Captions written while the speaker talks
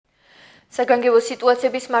საგანგებო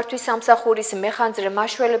სიტუაციების მართვის სამსახურის მეხანძრე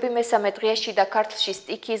მაშველები მესამე დღეა შიდა ქართლში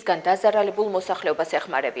სტიქიისგან დაზარალებულ მოსახლეობას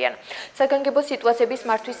ეხმარებიან. საგანგებო სიტუაციების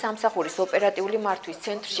მართვის სამსახურის ოპერატიული მართვის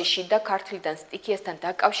ცენტრში შიდა ქართლიდან სტიქიასთან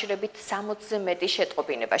დაკავშირებით 60-ზე მეტი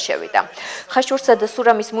შეტყობინება შევიდა. ხაშურსა და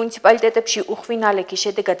სურამის მუნიციპალიტეტებში უხვინ ალექის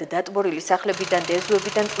შედეგად დატბორილი სახლებიდან და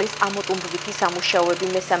ეზოებიდან წყლის ამოტუმბვითი სამუშაოები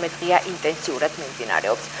მესამე დღეა ინტენსიურად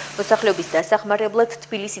მიმდინარეობს. მოსახლეობის დასახმარებლად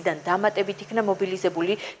თბილისიდან დამატებით იქნა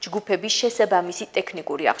მობილიზებული ჯგუფების შესაბამისი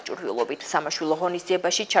ტექნიკური აღჭურვილობით. სამაშველო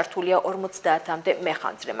ღონისძიებაში ჩართულია 50-მდე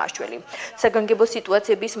მეხანძრე მაშველი. საგანგებო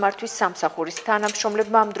სიტუაციების მართვის სამსახურის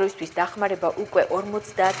თანამშრომლებმა ამ დროისთვის დახმარება უკვე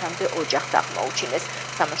 50-მდე ოჯახს აღმოუჩინეს.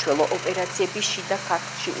 სამაშველო ოპერაციები შიდა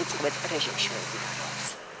ქართლში უწყვეტ რეჟიმში მიმდინარეობს.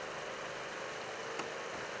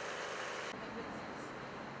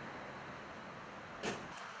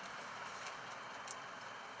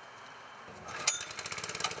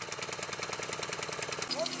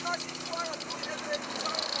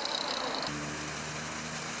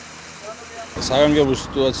 საგანგებო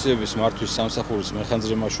სიტუაციების მართვის სამსახურის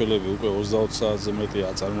მეხანძრე მაშველები უკვე 20 საათზე მეტი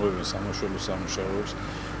აწარმოებენ სამაშველო სამუშაოებს.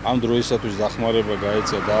 ამ დროისათვის დახმარება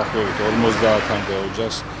გაეწია დაახლოებით 50-მდე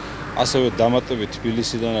ოჯახს. ასევე დამატებით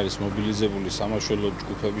თბილისიდან არის მობილიზებული სამაშველო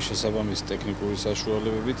ჯგუფების შესაბამისი ტექნიკური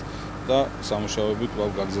საშუალებებით და სამუშაოები კვლავ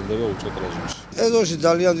გაგრძელდება უწყვეტ რეჟიმში. ეზოში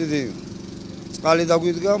ძალიან დიდი წყალი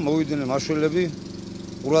დაგვიდგა, მოვიდნენ მაშველები,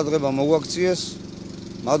 ყურადღება მოგვაქციეს,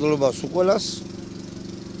 მადლობა სულ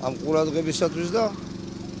ამ ყურადღებისათვის და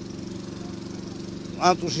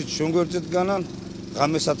ამ წუთში ჩვენ გვერდზე დგანან,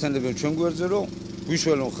 ღამეს ათენებენ ჩვენ გვერდზე, რომ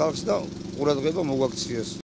გვიშველონ ხალხს და ყურადღება მოგვაქციეს.